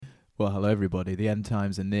Well, hello everybody. The end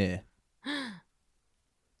times are near.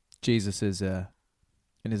 Jesus is in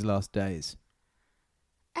his last days.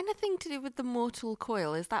 Anything to do with the mortal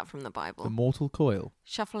coil? Is that from the Bible? The mortal coil.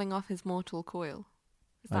 Shuffling off his mortal coil.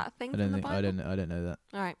 Is that a thing I from don't the think Bible? I don't know that.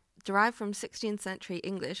 All right. Derived from 16th century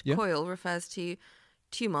English, Yeah. coil refers to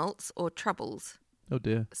tumults or troubles. Oh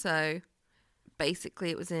dear. So basically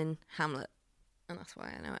it was in Hamlet, and that's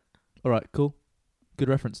why I know it. All right, cool. Good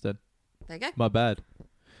reference then. There you go. My bad.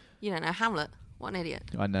 You don't know Hamlet. What an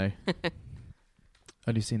idiot. I know.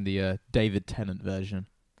 Only seen the David Tennant version.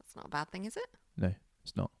 That's not a bad thing, is it? No,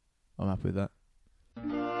 it's not. I'm happy with that.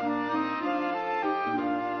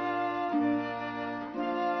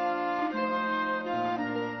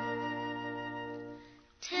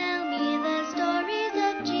 Tell me the stories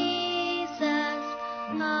of Jesus.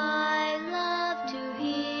 I love to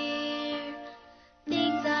hear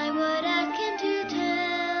things I would ask him to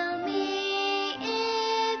tell me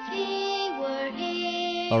if he were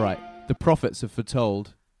here. All right. The prophets have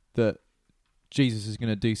foretold that Jesus is going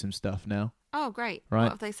to do some stuff now. Oh, great. Right.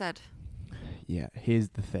 What have they said? Yeah, here's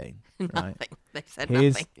the thing. Right? Nothing. They've said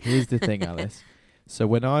Here's nothing. here's the thing, Alice. So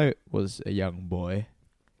when I was a young boy,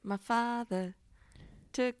 My father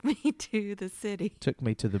took me to the city. took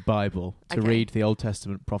me to the Bible to Okay. read the Old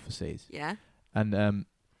Testament prophecies. Yeah. And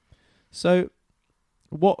so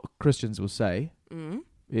what Christians will say Mm.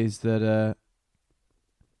 is that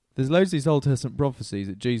there's loads of these Old Testament prophecies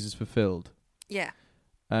that Jesus fulfilled, Yeah.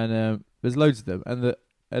 and there's loads of them,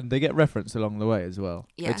 and they get referenced along the way as well.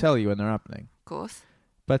 Yeah. They tell you when they're happening. Of course.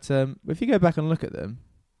 But if you go back and look at them,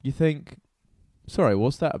 you think, sorry,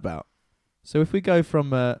 what's that about? So if we go from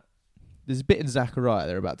there's a bit in Zechariah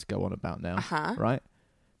they're about to go on about now, Uh-huh. right?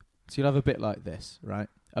 So you'll have a bit like this, right?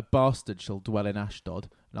 A bastard shall dwell in Ashdod,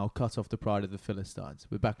 and I'll cut off the pride of the Philistines.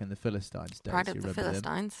 We're back in the Philistines days. Pride you of the remember them?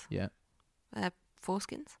 Philistines. Yeah. They're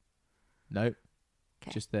foreskins. No.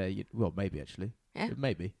 'Kay. Just there. Well, maybe actually. Yeah.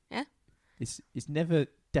 Maybe. Yeah. It's never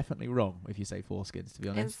definitely wrong if you say foreskins, to be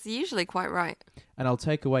honest. It's usually quite right. And I'll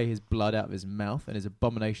take away his blood out of his mouth and his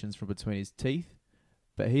abominations from between his teeth.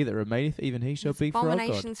 But he that remaineth, even he shall His be for our God.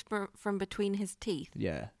 abominations from between his teeth.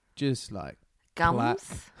 Yeah. Just like,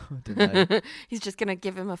 Gums. I don't know. He's just going to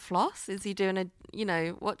give him a floss? Is he doing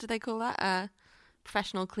what do they call that?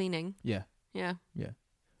 Professional cleaning. Yeah. Yeah.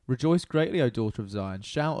 Rejoice greatly, O daughter of Zion.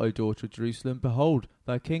 Shout, O daughter of Jerusalem. Behold,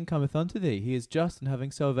 thy king cometh unto thee. He is just and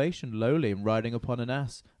having salvation, lowly, and riding upon an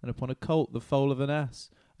ass, and upon a colt, the foal of an ass.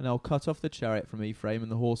 And I'll cut off the chariot from Ephraim,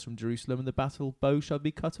 and the horse from Jerusalem, and the battle bow shall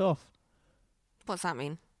be cut off. What's that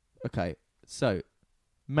mean? Okay, so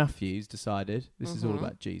Matthew's decided this is all Mhm.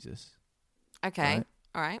 about Jesus. Okay. Right.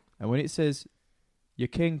 All right. And when it says, your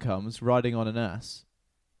king comes riding on an ass,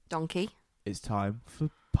 Donkey. it's time for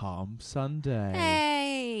Palm Sunday.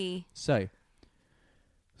 Hey. So,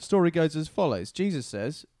 the story goes as follows. Jesus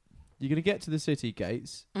says, you're going to get to the city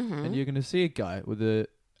gates, Mm-hmm. and you're going to see a guy with an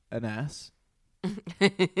ass,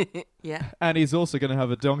 Yeah. and he's also going to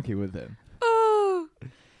have a donkey with him. Ooh.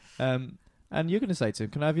 And you're going to say to him,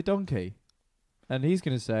 can I have your donkey? And he's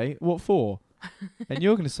going to say, what for? And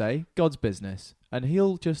you're going to say, God's business. And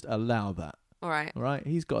he'll just allow that. All right. All right?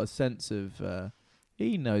 He's got a sense of,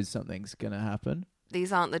 he knows something's going to happen.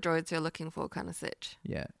 These aren't the droids you're looking for kind of sitch.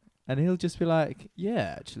 Yeah. And he'll just be like,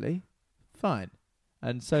 yeah, actually, fine.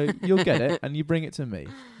 And so you'll get it, and you bring it to me,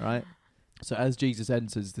 right? So as Jesus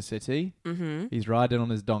enters the city, Mm-hmm. he's riding on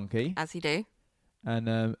his donkey, As you do.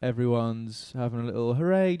 and everyone's having a little,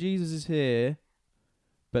 hooray, Jesus is here.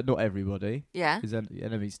 But not everybody. Yeah. His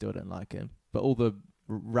enemies still don't like him. But all the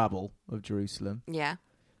rabble of Jerusalem Yeah.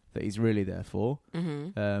 that he's really there for,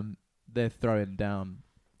 Mm-hmm. they're throwing down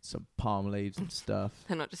some palm leaves and stuff.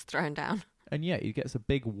 They're not just thrown down. And yeah, he gets a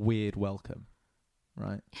big, weird welcome,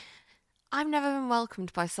 right? I've never been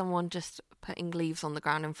welcomed by someone just putting leaves on the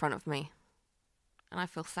ground in front of me. And I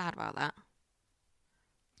feel sad about that.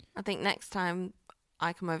 I think next time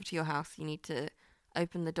I come over to your house, you need to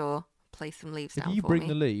open the door, place some leaves If down you for bring me.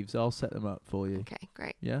 the leaves, I'll set them up for you. Okay,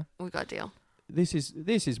 great. Yeah? We got a deal. This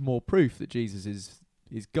is more proof that Jesus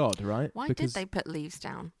is God, right? Why Because did they put leaves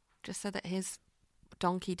down? Just so that his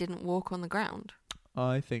donkey didn't walk on the ground?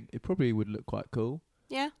 I think it probably would look quite cool.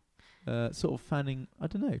 Yeah. Sort of fanning, I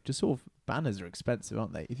don't know, just sort of banners are expensive,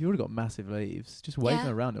 aren't they? If you've already got massive leaves, just waving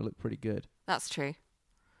Yeah. around, it'll look pretty good. That's true.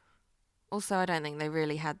 Also, I don't think they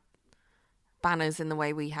really had banners in the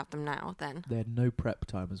way we have them now then. They had no prep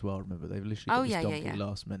time as well, remember? They've literally Oh, got this yeah, donkey yeah.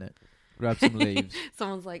 last minute. Grab some leaves.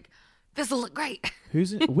 Someone's like, this'll look great.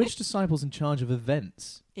 Which disciple's in charge of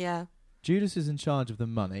events? Yeah. Judas is in charge of the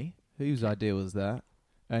money. Whose idea was that?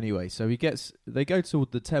 Anyway, so they go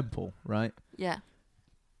toward the temple, right? Yeah.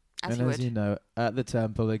 As and you as would. you know, at the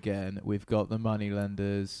temple again, we've got the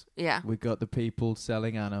moneylenders. Yeah. We've got the people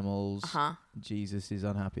selling animals. Uh-huh. Jesus is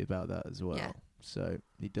unhappy about that as well. Yeah. So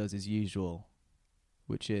he does his usual,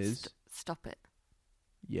 which is Stop it.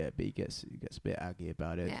 but he gets a bit aggy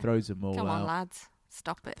about it. Yeah. Throws them all Come out. on, lads.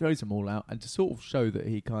 Stop it. Throws them all out, and to sort of show that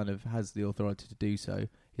he kind of has the authority to do so,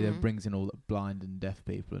 he then Mhm. brings in all the blind and deaf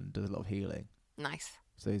people and does a lot of healing. Nice.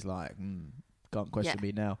 So he's like, can't question Yeah.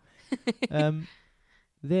 me now.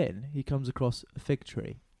 Then he comes across a fig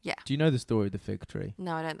tree. Yeah. Do you know the story of the fig tree?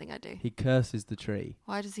 No, I don't think I do. He curses the tree.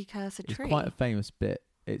 Why does he curse a It's tree? quite a famous bit.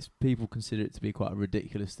 It's people consider it to be quite a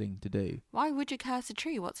ridiculous thing to do. Why would you curse a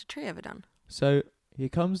tree? What's a tree ever done? So he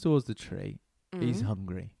comes towards the tree. He's Mm.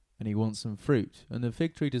 hungry and he wants some fruit, and the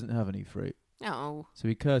fig tree doesn't have any fruit. Oh. So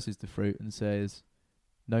he curses the fruit and says,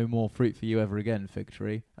 "No more fruit for you ever again, fig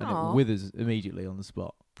tree," and Aw. it withers immediately on the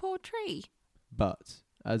spot. Poor tree. But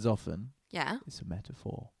as often, Yeah. it's a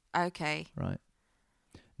metaphor, Okay. right?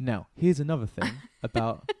 Now, here's another thing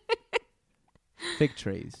about fig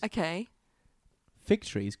trees. Okay. Fig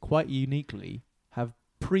trees, quite uniquely, have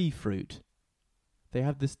pre-fruit. They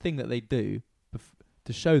have this thing that they do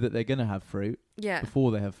to show that they're going to have fruit Yeah.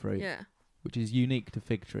 before they have fruit, Yeah. which is unique to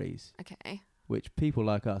fig trees, Okay. which people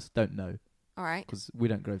like us don't know All right. because we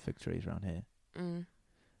don't grow fig trees around here. Mm.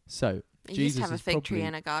 So, I used Jesus to have a is fig tree probably-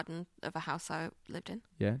 in a garden of a house I lived in.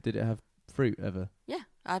 yeah, did it have fruit ever? Yeah.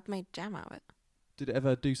 I'd made jam out of it. Did it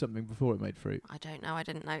ever do something before it made fruit? I don't know. I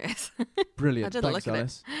didn't notice. Brilliant. I didn't Thanks, look at it.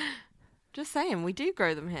 Alice. Just saying, we do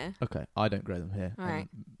grow them here. Okay, I don't grow them here. All right.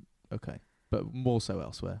 Okay, but more so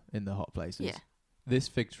elsewhere in the hot places. Yeah. This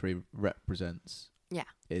fig tree represents Yeah.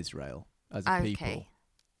 Israel as a Okay. people.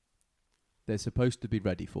 They're supposed to be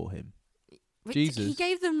ready for him. But Jesus. He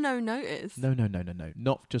gave them no notice. No.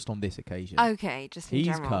 Not just on this occasion. Okay, just in He's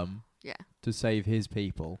general. come Yeah. to save his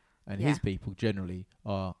people, and Yeah. his people generally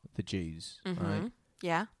are the Jews, Mm-hmm. right?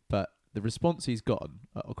 Yeah. But the response he's gotten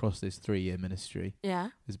across this 3-year ministry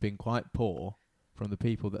Yeah. has been quite poor from the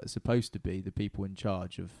people that are supposed to be the people in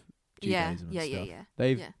charge of Judaism and Yeah. stuff. Yeah.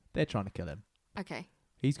 Yeah. They're trying to kill him. Okay.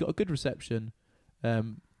 He's got a good reception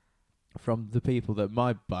from the people that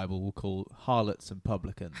my Bible will call harlots and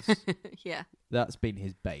publicans. Yeah. That's been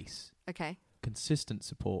his base. Okay. Consistent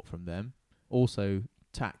support from them. Also,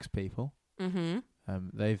 tax people. Mm-hmm.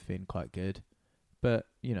 They've been quite good. But,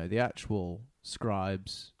 the actual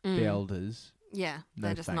scribes, the elders. Yeah. No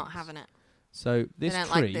They're just not thanks. having it. So this they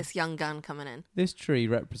don't tree, like this young gun coming in. this tree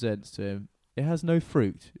represents to him, it has no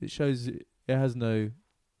fruit. It shows it has no,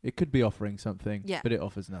 it could be offering something, Yeah. but it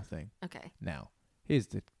offers nothing. Okay. Now, here's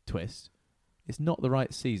the twist. It's not the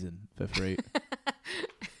right season for fruit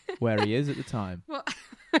where he is at the time. What?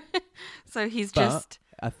 So he's But just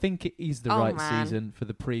I think it is the Oh, right man. season for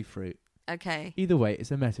the pre-fruit. okay. Either way,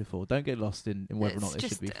 it's a metaphor. Don't get lost in whether or It's not there should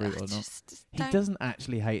just- be fruit or not. just He don't- doesn't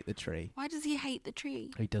actually hate the tree. Why does he hate the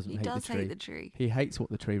tree? He doesn't He hate does the tree. hate the tree. He hates what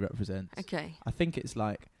the tree represents. Okay. I think it's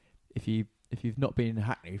like if you've not been in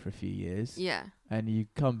Hackney for a few years Yeah. and you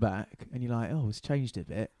come back and you're like, oh, it's changed a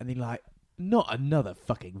bit, and you're like, not another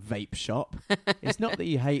fucking vape shop. It's not that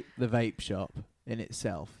you hate the vape shop in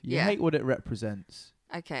itself. You Yeah. hate what it represents,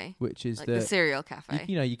 Okay. which is Like the cereal cafe.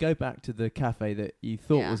 you go back to the cafe that you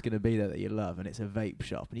thought Yeah. was going to be there that you love, and it's a vape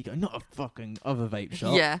shop, and you go, not a fucking other vape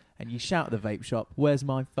shop. Yeah. And you shout at the vape shop, where's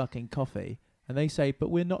my fucking coffee? And they say, but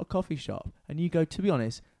we're not a coffee shop. And you go, to be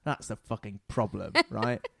honest, that's the fucking problem,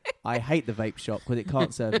 right? I hate the vape shop because it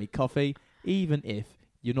can't serve me coffee, even if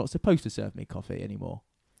you're not supposed to serve me coffee anymore.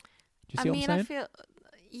 Do you see I what mean, I'm I saying? feel,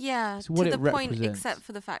 yeah, So what to it the point, represents- except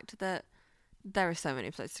for the fact that there are so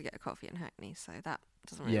many places to get a coffee in Hackney, so that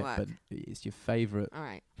doesn't really Yeah, work. but it's your favourite All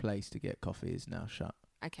right, place to get coffee is now shut.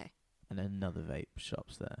 okay, And another vape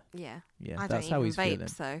shop's there. yeah. Yeah, I that's don't how even he's vape, feeling.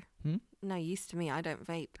 so Hmm? no use to me. I don't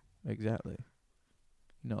vape. Exactly.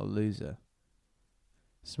 You're not a loser.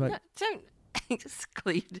 Smoke. No, don't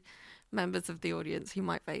exclude members of the audience who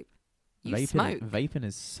might vape. You vaping, smoke. Vaping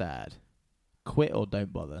is sad. Quit or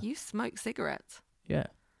don't bother. You smoke cigarettes. Yeah,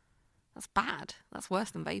 That's bad. That's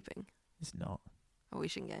worse than vaping. it's not. Oh, we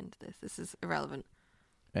shouldn't get into this. This is irrelevant.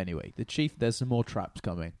 Anyway, the chief, there's some more traps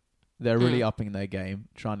coming. They're really Mm. upping their game,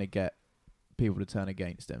 trying to get people to turn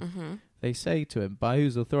against him. Mm-hmm. They say to him, by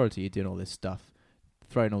whose authority are you doing all this stuff?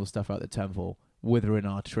 Throwing all the stuff out the temple, withering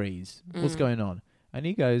our trees. What's Mm. going on? And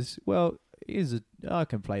he goes, well, I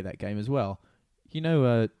can play that game as well.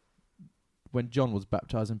 When John was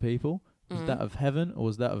baptizing people, was Mm. that of heaven or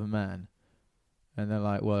was that of a man? And they're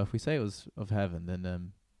like, well, if we say it was of heaven,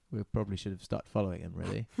 then we probably should have started following him,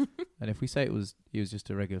 really. And if we say he was just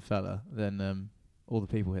a regular fella, then all the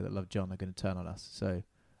people here that love John are going to turn on us. So,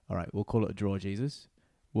 all right, we'll call it a draw, Jesus.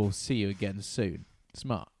 We'll see you again soon.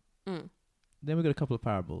 Smart. Mm. Then we've got a couple of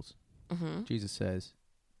parables. Mm-hmm. Jesus says,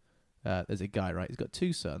 there's a guy, right? He's got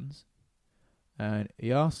 2 sons, and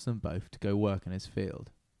he asks them both to go work in his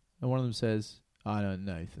field. And one of them says, I don't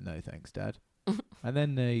know, no thanks, Dad. And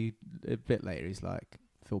then a bit later, he's like,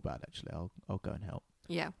 feel bad, actually, I'll go and help.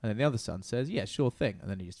 Yeah. And then the other son says, yeah, sure thing. And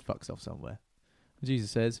then he just fucks off somewhere. And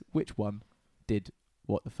Jesus says, which one did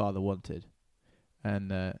what the father wanted?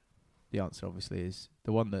 And the answer, obviously, is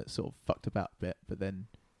the one that sort of fucked about a bit, but then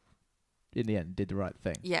in the end did the right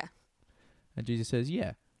thing. Yeah. And Jesus says,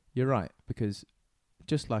 yeah, you're right, because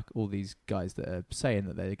just like all these guys that are saying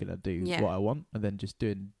that they're going to do Yeah. what I want and then just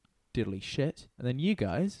doing diddly shit, and then you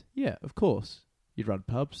guys, yeah, of course, you run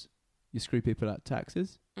pubs, you screw people out of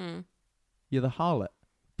taxes, Mm. you're the harlot.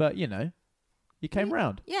 But, you know, you came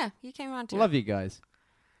round. Yeah, you came around to Love it. you guys.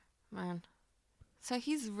 Man. So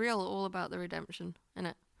he's real all about the redemption,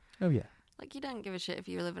 innit? Oh, yeah. Like, you don't give a shit if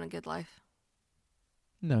you're living a good life.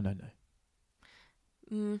 No.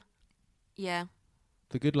 Yeah.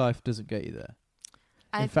 The good life doesn't get you there.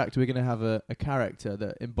 I In fact, we're going to have a character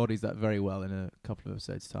that embodies that very well in a couple of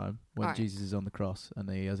episodes' time when Alright. Jesus is on the cross and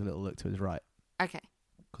he has a little look to his right. Okay.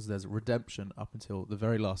 Because there's redemption up until the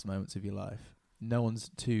very last moments of your life. No one's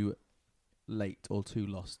too late or too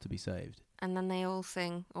lost to be saved. And then they all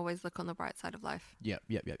sing, always look on the bright side of life. Yep.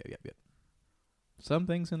 Some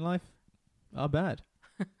things in life are bad.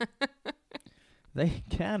 They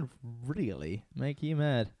can really make you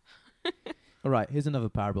mad. All right, here's another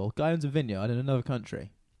parable. Guy owns a vineyard in another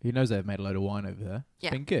country. He knows they've made a load of wine over there. It's Yeah.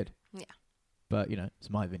 been good. Yeah. But, you know, it's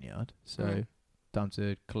my vineyard, so Mhm. time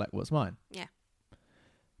to collect what's mine. Yeah.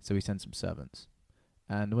 So he sends some servants.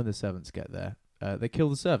 And when the servants get there, they kill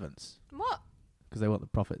the servants What? because they want the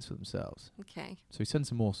profits for themselves. Okay. So he sends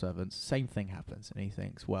some more servants. Same thing happens. And he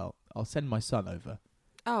thinks, well, I'll send my son over.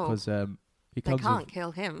 Oh, Because he they comes can't with...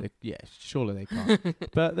 kill him. Yeah, surely they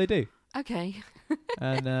can't. But they do. Okay.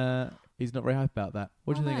 And he's not very happy about that.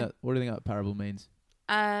 What do you Oh, think? no. What do you think that parable means?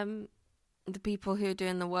 The people who are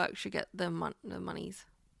doing the work should get the monies.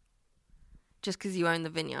 Just because you own the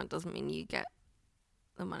vineyard doesn't mean you get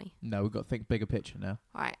the money. No, we've got to think bigger picture now.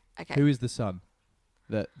 Right. Okay. Who is the son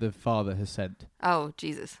that the father has sent? Oh,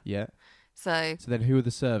 Jesus. Yeah. So, So then, who are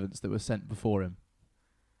the servants that were sent before him?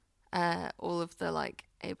 all of the, like,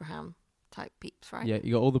 Abraham type peeps, right? Yeah,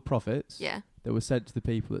 you got all the prophets Yeah. that were sent to the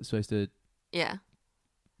people that's supposed to Yeah.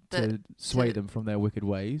 to sway to- them from their wicked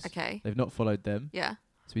ways. Okay. They've not followed them, Yeah.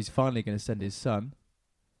 so he's finally going to send his son.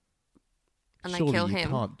 And they Surely kill you him.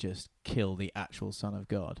 can't just kill the actual Son of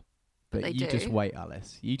God. But But they you just do. wait,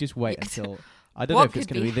 Alice. You just wait Yes. until... I don't What know if it's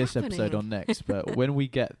could going to be be this episode happening? or next, but when we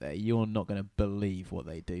get there, you're not going to believe what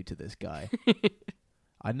they do to this guy.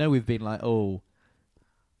 I know we've been like, oh,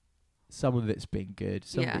 some of it's been good,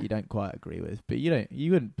 some of Yeah. it you don't quite agree with, but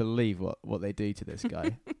you wouldn't believe what they do to this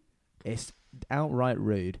guy. It's outright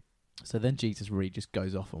rude. So then Jesus really just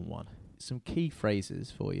goes off on one. Some key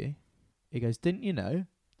phrases for you. He goes, didn't you know,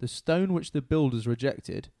 the stone which the builders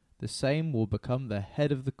rejected, the same will become the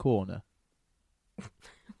head of the corner.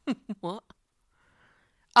 What?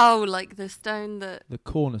 Oh, like the stone that... The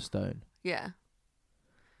cornerstone. Yeah.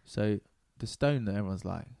 So the stone that everyone's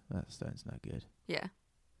like, that stone's no good. Yeah.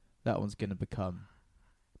 That one's going to become...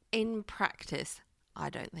 In practice, I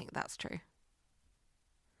don't think that's true.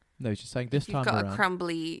 No, he's just saying this If you've time got around... a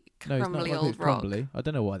crumbly No, it's not like old it's rock. crumbly. I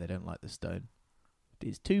don't know why they don't like the stone.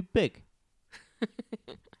 It's too big.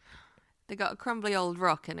 They got a crumbly old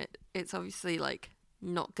rock and it's obviously like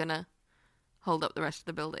not gonna hold up the rest of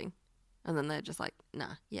the building. And then they're just like,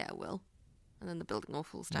 nah, yeah, it will. And then the building all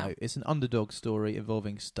falls down. No, it's an underdog story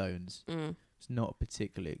involving stones. Mm. It's not a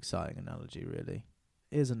particularly exciting analogy, really.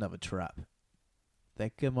 Here's another trap. They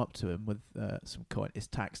come up to him with some coin. It's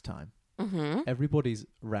tax time. Mm-hmm. Everybody's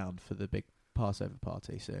round for the big Passover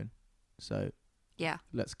party soon. So Yeah.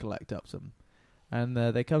 let's collect up some. And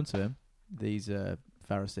they come to him, these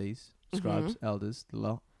Pharisees, scribes, elders, the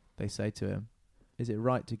lot. They say to him, is it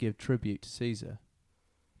right to give tribute to Caesar?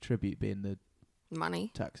 Tribute being the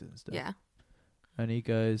Money. taxes and stuff. Yeah. And he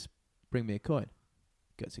goes, bring me a coin.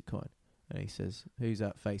 Gets a coin. And he says, who's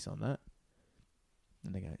that face on that?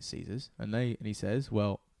 And they go, it's Caesar's. And he says,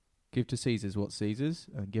 well, give to Caesar's what's Caesar's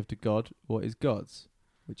and give to God what is God's,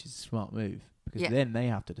 which is a smart move. Because Yeah. then they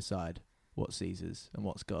have to decide what's Caesar's and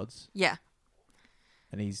what's God's. Yeah.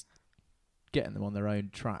 And he's getting them on their own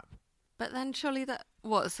trap. But then surely that...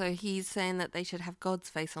 What? So he's saying that they should have God's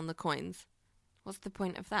face on the coins. What's the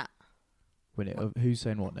point of that? Who's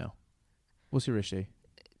saying what now? What's your issue?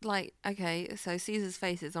 Like, okay, so Caesar's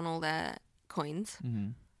face is on all their coins. Mm-hmm.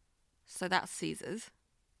 So that's Caesar's.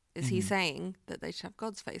 Is he Mhm. saying that they should have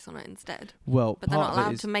God's face on it instead? Well, But they're not part of it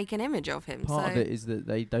allowed is to make an image of him. part So of it is that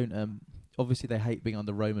they don't. Obviously, they hate being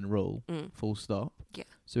under Roman rule. Mm. Full stop. Yeah.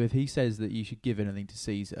 So if he says that you should give anything to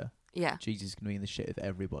Caesar, yeah. Jesus is going to be in the shit with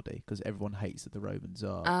everybody because everyone hates that the Romans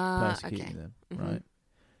are persecuting Okay. them, Mhm. right?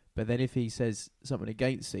 But then if he says something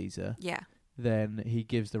against Caesar, Yeah. then he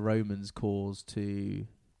gives the Romans cause to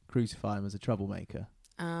crucify him as a troublemaker.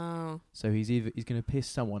 Oh. So he's going to piss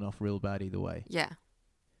someone off real bad either way. Yeah.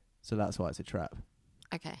 So that's why it's a trap.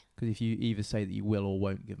 Okay. Because if you either say that you will or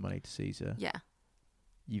won't give money to Caesar, Yeah.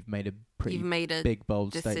 you've made a pretty You've made a big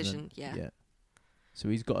bold decision. statement. Yeah. So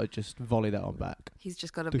he's got to just volley that on back, He's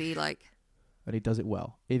just got to be like, and he does it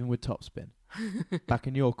well, even with topspin. Back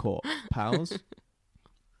in your court, pals.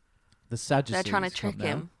 The Sadducees. they're trying to come trick now.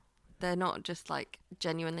 him. They're not just like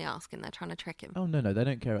genuinely asking. They're trying to trick him. Oh no, they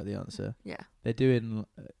don't care about the answer. Yeah. They're doing.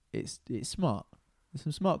 It's smart. There's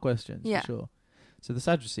some smart questions. Yeah. For sure. So the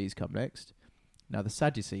Sadducees come next. Now the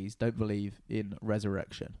Sadducees don't believe in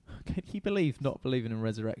resurrection. Can you not believing in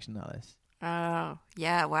resurrection, Alice? Oh.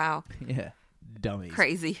 Yeah. Wow. Yeah, dummies.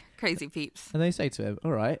 Crazy peeps. And they say to him,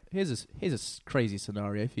 "All right, here's a crazy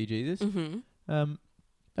scenario for you, Jesus. Mm-hmm.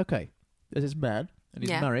 Okay, there's this man, and he's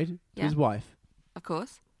Yeah. married to Yeah. his wife. Of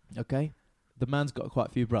course. Okay, the man's got quite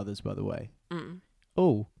a few brothers, by the way. Mm.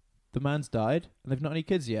 Oh, the man's died, and they've not any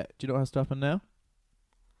kids yet. Do you know what has to happen now?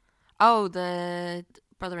 Oh, the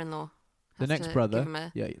brother-in-law. The has next to brother, give him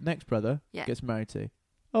a- yeah, next brother Yeah. gets married to.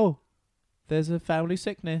 Oh, there's a family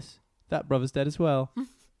sickness. That brother's dead as well.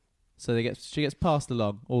 So she gets passed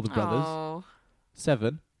along, all the brothers. Oh.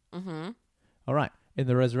 7. Mm-hmm. All right, in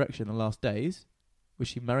the resurrection, the last days, was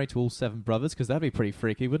she married to all 7 brothers? Because that'd be pretty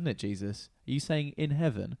freaky, wouldn't it, Jesus? Are you saying in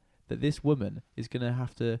heaven that this woman is going to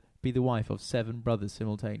have to be the wife of 7 brothers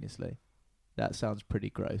simultaneously? That sounds pretty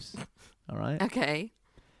gross. All right? Okay.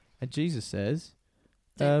 And Jesus says...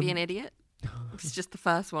 Don't be an idiot. It's just the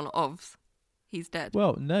first one of. He's dead.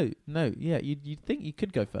 Well, no, yeah, you'd think you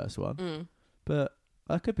could go first one, Mm. but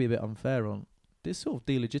that could be a bit unfair on... This sort of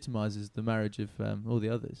delegitimizes the marriage of all the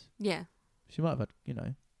others. Yeah. She might have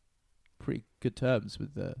had, pretty good terms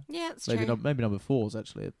with Yeah, it's maybe true. maybe number 4 is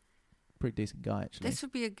actually a pretty decent guy, actually. This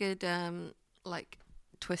would be a good, like,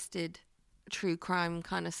 twisted true crime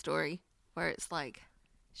kind of story where it's like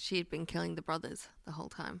she had been killing the brothers the whole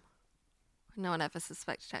time. No one ever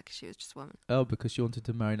suspected her because she was just a woman. Oh, because she wanted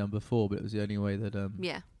to marry number 4, but it was the only way that...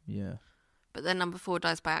 Yeah. Yeah. But then number 4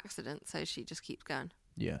 dies by accident, so she just keeps going.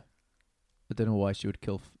 Yeah. I don't know why she would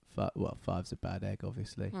kill... well, 5's a bad egg,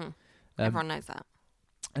 obviously. Mm. Everyone knows that.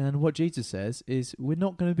 And what Jesus says is, we're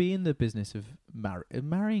not going to be in the business of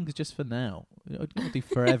marrying is just for now. We're not going to do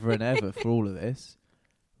forever and ever for all of this.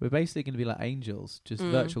 We're basically going to be like angels, just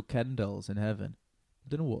virtual Ken dolls in heaven. I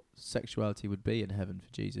don't know what sexuality would be in heaven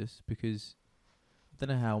for Jesus, because I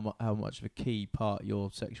don't know how much of a key part your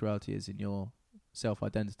sexuality is in your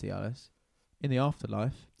self-identity, Alice. In the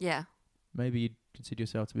afterlife, Yeah. maybe you'd consider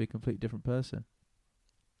yourself to be a completely different person.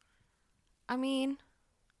 I mean,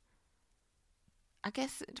 I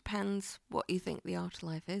guess it depends what you think the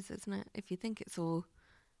afterlife is, isn't it? If you think it's all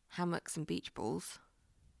hammocks and beach balls,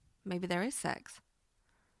 maybe there is sex.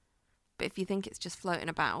 But if you think it's just floating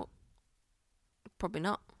about, probably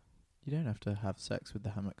not. You don't have to have sex with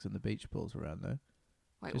the hammocks and the beach balls around, though.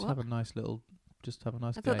 Wait, Just what? have a nice I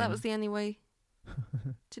game. thought that was the only way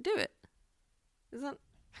to do it. Is that?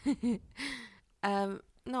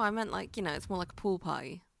 No, I meant like, it's more like a pool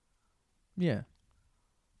party. Yeah.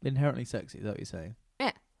 Inherently sexy, is that what you're saying?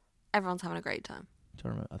 Everyone's having a great time. I'm trying to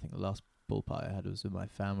remember, I think the last pool party I had was with my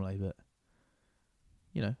family, but...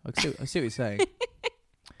 I see what you're saying.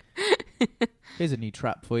 Here's a new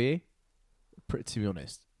trap for you. To be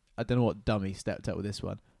honest, I don't know what dummy stepped up with this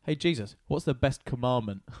one. Hey, Jesus, what's the best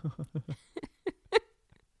commandment?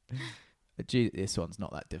 This one's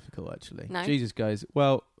not that difficult, actually. No? Jesus goes,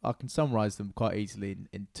 well, I can summarise them quite easily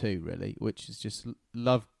in 2, really, which is just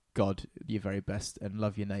love God your very best and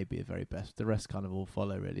love your neighbour your very best. The rest kind of all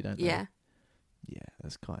follow, really, don't Yeah. they? Yeah,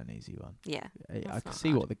 that's quite an easy one. Yeah. I That's can not see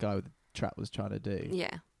hard. what the guy with the trap was trying to do.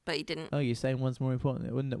 Yeah. But he didn't. Oh, you're saying one's more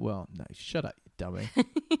important, wouldn't it? Well, no, shut up, you dummy.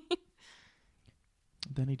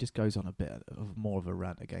 Then he just goes on a bit of more of a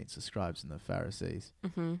rant against the scribes and the Pharisees.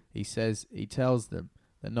 Mm-hmm. He tells them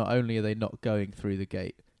that not only are they not going through the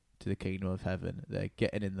gate to the kingdom of heaven, they're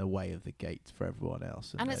getting in the way of the gate for everyone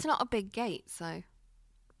else. And it's not a big gate, so...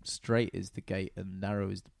 Straight is the gate and narrow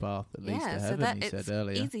is the path that leads to so heaven, that he it's said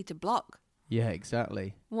earlier. easy to block. Yeah,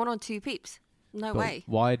 exactly. 1 or 2 peeps. No But way.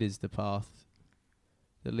 wide is the path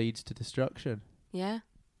that leads to destruction. Yeah.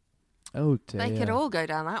 Oh dear. They could all go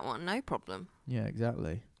down that one, no problem. Yeah,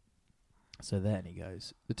 exactly. So then he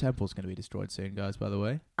goes, the temple's going to be destroyed soon, guys, by the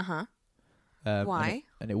way. Uh-huh. And Why?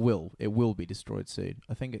 it will be destroyed soon.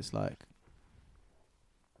 I think it's like,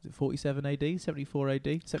 is it 47 AD, 74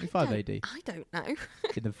 AD, 75 AD? I don't know.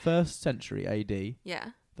 In the 1st century AD,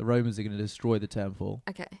 Yeah. the Romans are going to destroy the temple.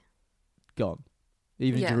 Okay. Gone.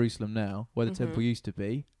 Even Yeah. in Jerusalem now, where the temple used to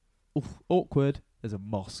be, awkward, there's a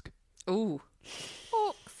mosque. Ooh.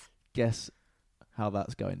 Orcs. Guess how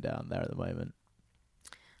that's going down there at the moment?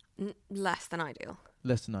 Less than ideal.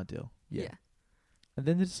 Less than ideal. Yeah. And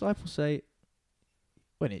then the disciples say,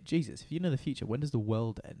 wait, Jesus, if you know the future, when does the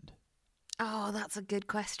world end? Oh, that's a good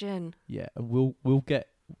question. Yeah, and we'll get...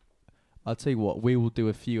 I'll tell you what, we will do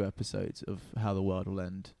a few episodes of how the world will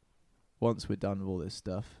end once we're done with all this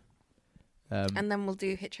stuff. And then we'll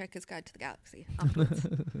do Hitchhiker's Guide to the Galaxy afterwards.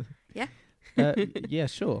 Yeah? Yeah,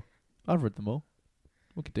 sure. I've read them all.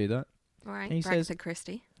 We could do that. All right. And he says, Brexit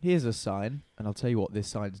Christie. here's a sign, and I'll tell you what, this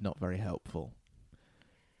sign's not very helpful.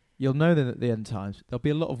 You'll know that at the end times, there'll be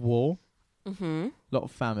a lot of war, Mm-hmm. a lot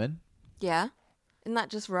of famine. Yeah. Isn't that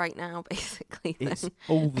just right now, basically? It's then?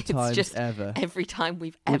 all the It's times just ever. Every time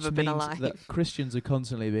we've Which ever been means alive. that Christians are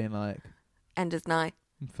constantly being like, End is nigh.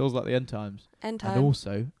 feels like the end times. End And time.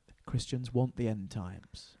 also, Christians want the end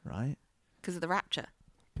times, right? Because of the rapture.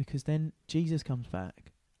 Because then Jesus comes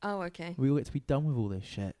back. Oh, okay. We all get to be done with all this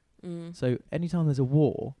shit. Mm. So anytime there's a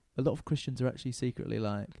war, a lot of Christians are actually secretly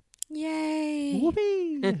like, Yay.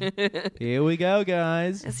 whoopee! Here we go,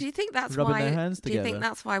 guys. So you think that's Rubbing why? their hands Do you think together.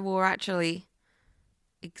 that's why war actually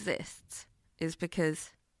exists? Is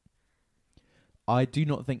because I do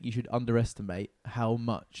not think you should underestimate how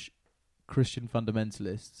much Christian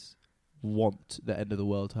fundamentalists want the end of the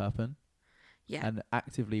world to happen and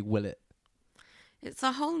actively will it. it's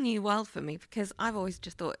a whole new world for me, because I've always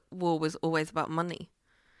just thought war was always about money,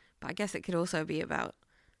 but I guess it could also be about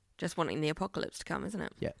just wanting the apocalypse to come, isn't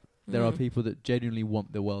it? Yeah. There are people that genuinely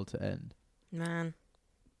want the world to end. Man.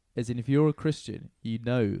 As in, if you're a Christian, you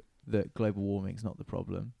know that global warming's not the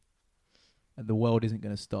problem and the world isn't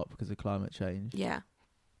going to stop because of climate change. Yeah.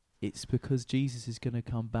 It's because Jesus is going to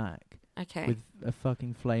come back Okay. with a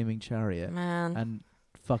fucking flaming chariot Man. and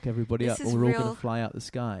fuck everybody This up, is or we're all real- going to fly out the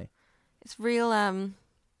sky. It's real,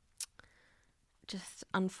 just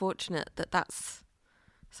unfortunate that that's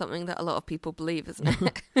something that a lot of people believe, isn't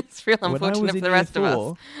it? It's real When I was unfortunate in for the year rest of us.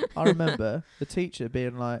 4, I remember the teacher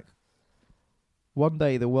being like, one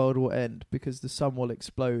day the world will end because the sun will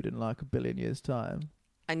explode in like 1 billion years' time.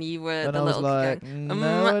 And you were And the I was little like, kid no, going,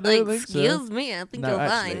 I don't think so. excuse me, I think No, you're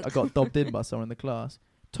actually, fine. I got dobbed in by someone in the class.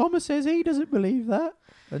 Thomas says he doesn't believe that.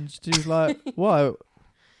 And she was like, why?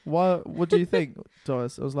 What do you think,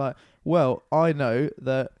 Thomas? I was like, well, I know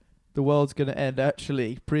that the world's going to end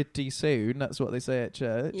actually pretty soon. That's what they say at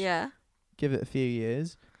church. Yeah. Give it a few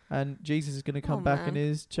years. And Jesus is going to come Oh, back in man.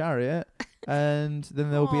 his chariot. And then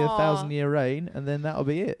there'll be a Aw. 1,000-year reign. And then that'll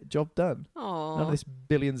be it. Job done. None of Oh. this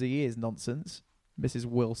billions of years nonsense. Mrs.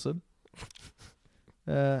 Wilson.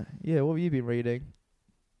 Yeah, what have you been reading?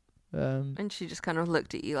 And she just kind of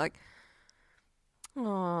looked at you like,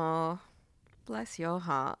 oh, bless your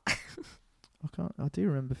heart. I do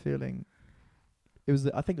remember feeling...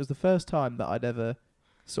 I think it was the first time that I'd ever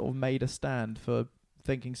sort of made a stand for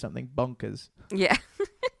thinking something bonkers Yeah.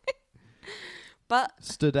 But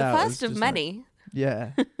stood the out. as first of just many. Like,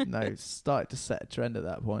 yeah. No, started to set a trend at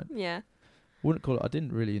that point. Yeah. Wouldn't call it... I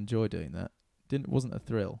didn't really enjoy doing that. Wasn't a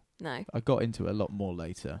thrill. No. I got into it a lot more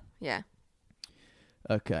later. Yeah.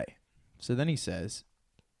 Okay. So then he says,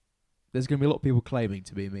 there's going to be a lot of people claiming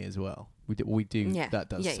to be me as well. We do. Yeah. That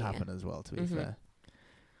does Yeah, yeah, happen as well, to be Mhm. fair.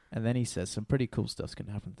 And then he says some pretty cool stuff's going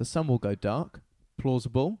to happen. The sun will go dark.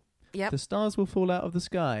 Plausible. Yep. The stars will fall out of the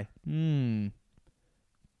sky.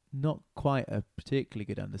 Not quite a particularly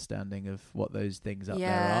good understanding of what those things up there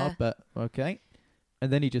Yeah. are, but okay.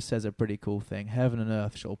 And then he just says a pretty cool thing. Heaven and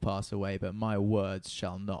earth shall pass away, but my words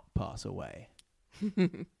shall not pass away.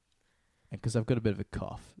 And because I've got a bit of a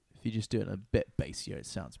cough, if you just do it a bit bassier, it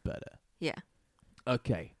sounds better. Yeah.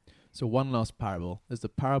 Okay. So one last parable. There's the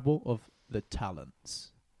parable of the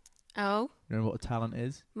talents. Oh, You know what a talent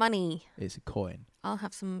is? money. It's a coin. I'll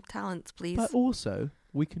have some talents, please. But also,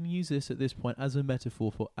 we can use this at this point as a metaphor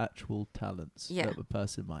for actual talents Yeah. that a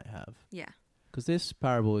person might have. Yeah. Because this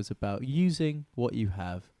parable is about using what you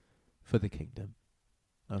have for the kingdom.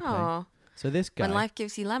 Okay. Oh, So this guy when life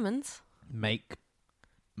gives you lemons, make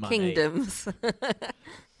money. kingdoms.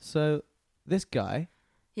 So this guy,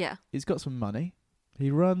 Yeah. he's got some money. He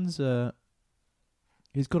runs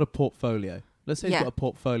he's got a portfolio. Let's say Yeah. he's got a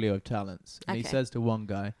portfolio of talents. And he Okay. says to one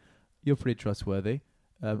guy, you're pretty trustworthy.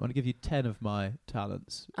 I'm going to give you 10 of my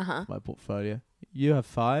talents, Uh-huh. my portfolio. You have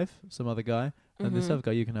 5, some other guy. And this Mhm. other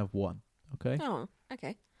guy, you can have 1. Okay. Oh,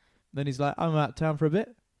 okay. Then he's like, I'm out of town for a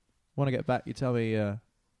bit. Want to get back? You tell me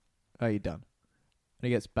how you done. And he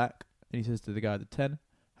gets back and he says to the guy at the 10,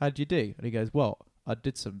 how'd you do? And he goes, well, I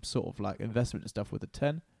did some sort of like investment and stuff with the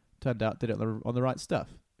 10. Turned out did it on the right stuff.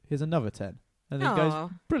 Here's another 10. And then he goes,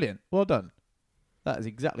 Oh, brilliant, well done. That is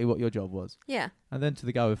exactly what your job was. yeah. And then to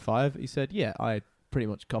the guy with 5, he said, yeah, I pretty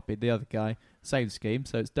much copied the other guy. Same scheme,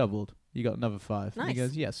 so it's doubled. You got another 5. And he Nice.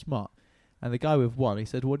 goes, yeah, smart. And the guy with 1, he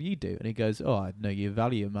said, what do you do? And he goes, oh, I know you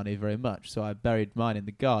value money very much, so I buried mine in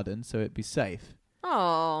the garden so it'd be safe. And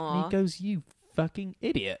Oh, he goes, you fucking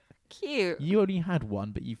idiot. cute. You only had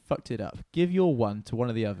 1, but you fucked it up. Give your 1 to one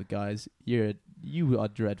of the other guys. You are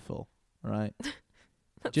dreadful, all right?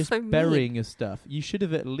 That's Just so mean. burying your stuff. You should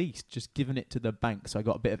have at least just given it to the bank so I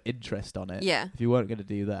got a bit of interest on it. Yeah. If you weren't going to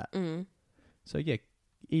do that. Mm. So yeah,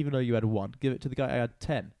 even though you had 1, give it to the guy who had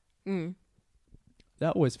 10. Mm.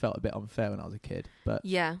 That always felt a bit unfair when I was a kid. But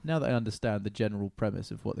Yeah. now that I understand the general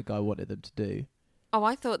premise of what the guy wanted them to do. Oh,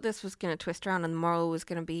 I thought this was going to twist around and the moral was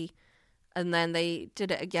going to be, and then they did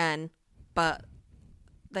it again, but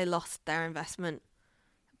they lost their investment.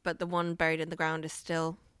 But the one buried in the ground is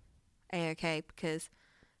still A-okay because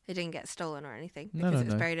it didn't get stolen or anything because it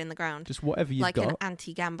was buried in the ground. Just whatever you've like an got.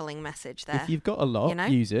 anti-gambling message there. If you've got a lot, you know?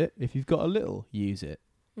 use it. If you've got a little, use it.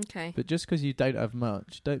 Okay. But just because you don't have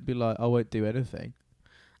much, don't be like, I won't do anything.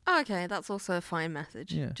 Oh, okay, that's also a fine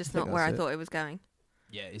message. Yeah, Just I think not where I that's it. thought it was going.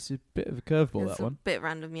 Yeah, it's a bit of a curveball, It's that a one. bit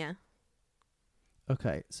random, yeah.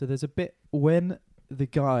 Okay, so there's a bit when the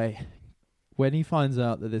guy, when he finds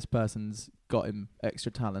out that this person's got him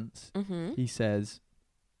extra talents, Mm-hmm. he says,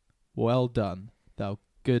 well done, thou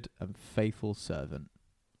good and faithful servant.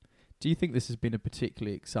 Do you think this has been a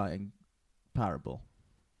particularly exciting parable?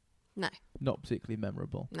 No. Not particularly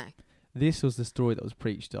memorable. No. This was the story that was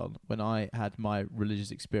preached on when I had my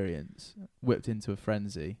religious experience whipped into a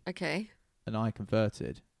frenzy Okay. and I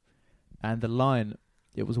converted. And the line,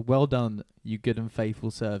 it was well done, you good and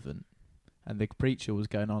faithful servant. And the preacher was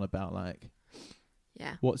going on about like,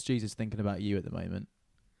 Yeah. what's Jesus thinking about you at the moment?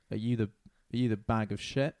 Are you the bag of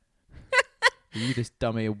shit? Are you this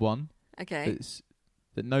dummy of 1 Okay.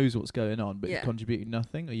 that knows what's going on but Yeah. is contributing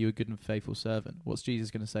nothing? Are you a good and faithful servant? What's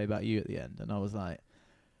Jesus going to say about you at the end? And I was like,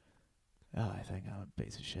 oh, I think I'm a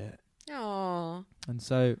piece of shit. Oh. And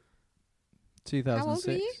so, How old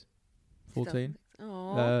were you? 2006, 14.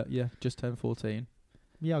 Oh. Yeah, just turned 14.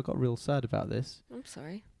 Yeah, I got real sad about this. I'm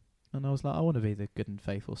sorry. And I was like, I want to be the good and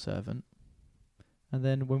faithful servant. And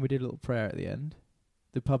then when we did a little prayer at the end,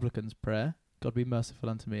 the publican's prayer, God be merciful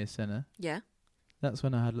unto me a sinner, Yeah. that's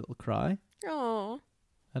when I had a little cry. Oh.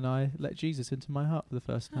 And I let Jesus into my heart for the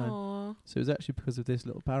first time. Oh. So it was actually because of this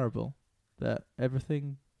little parable that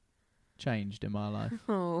everything changed in my life.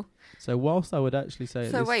 Oh. So whilst I would actually say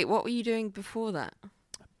So this, wait, what were you doing before that?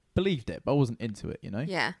 believed it, but I wasn't into it, you know?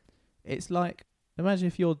 Yeah. It's like, imagine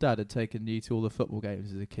if your dad had taken you to all the football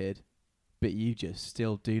games as a kid, but you just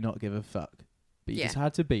still do not give a fuck. But you Yeah. just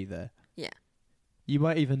had to be there. Yeah. You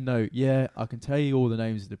might even know, yeah, I can tell you all the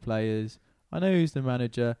names of the players. I know who's the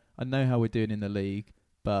manager. I know how we're doing in the league,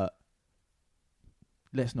 but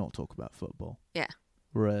let's not talk about football. Yeah.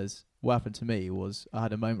 Whereas what happened to me was I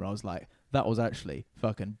had a moment where I was like, that was actually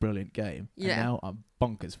fucking brilliant game. Yeah. And now I'm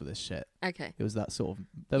bonkers for this shit. Okay. It was that sort of,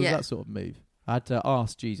 there was Yeah. that sort of move. I had to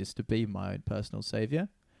ask Jesus to be my own personal saviour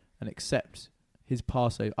and accept his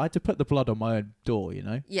Passover. I had to put the blood on my own door, you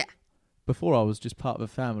know? Yeah. Before I was just part of a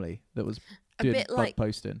family that was A doing bit bug like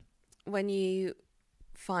posting. when you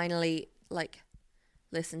finally like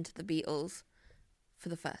listen to the Beatles for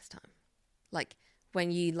the first time. Like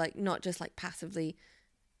when you like not just like passively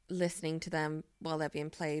listening to them while they're being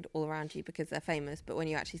played all around you because they're famous, but when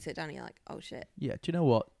you actually sit down and you're like, oh shit, Yeah, do you know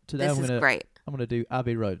what? Today this I'm is gonna great. I'm gonna do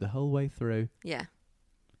Abbey Road the whole way through. Yeah.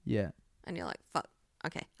 Yeah, And you're like, fuck,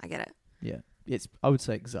 okay, I get it. yeah. It's I would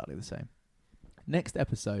say exactly the same. Next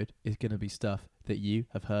episode is gonna be stuff that you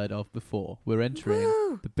have heard of before. We're entering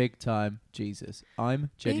Woo! the big time Jesus. I'm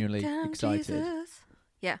genuinely Big time excited. Jesus.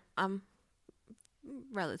 Yeah, I'm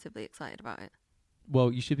relatively excited about it.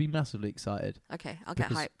 Well, you should be massively excited Okay, I'll get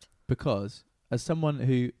Because- hyped. because as someone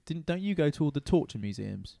who don't you go to all the torture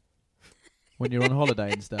museums when you're on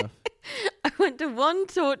holiday and stuff? I went to one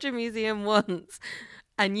torture museum once,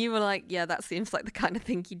 and you were like, yeah, that seems like the kind of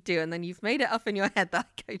thing you'd do. And then you've made it up in your head that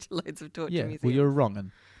I go to loads of torture Yeah, museums. well, you're wrong,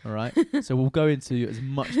 and all right. So we'll go into as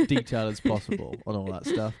much detail as possible on all that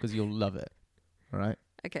stuff because you'll love it. All right.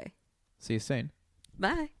 Okay, See you soon.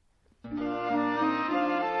 bye.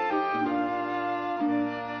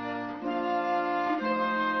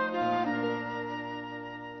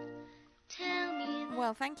 Tell me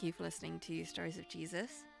Well, thank you for listening to Stories of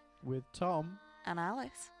Jesus With Tom. and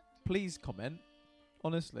Alice. please comment.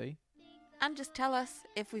 Honestly. And just tell us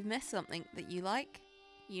if we've missed something that you like.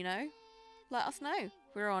 You know, let us know.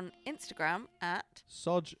 We're on Instagram at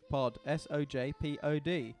Sojpod,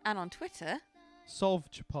 SOJPOD. and on Twitter.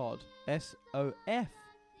 Sovjpod, SOFJPOD.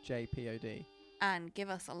 And give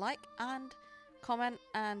us a like and comment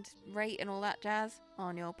and rate and all that jazz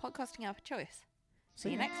on your podcasting app of choice. See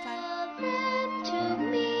you next time. A friend to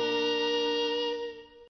me.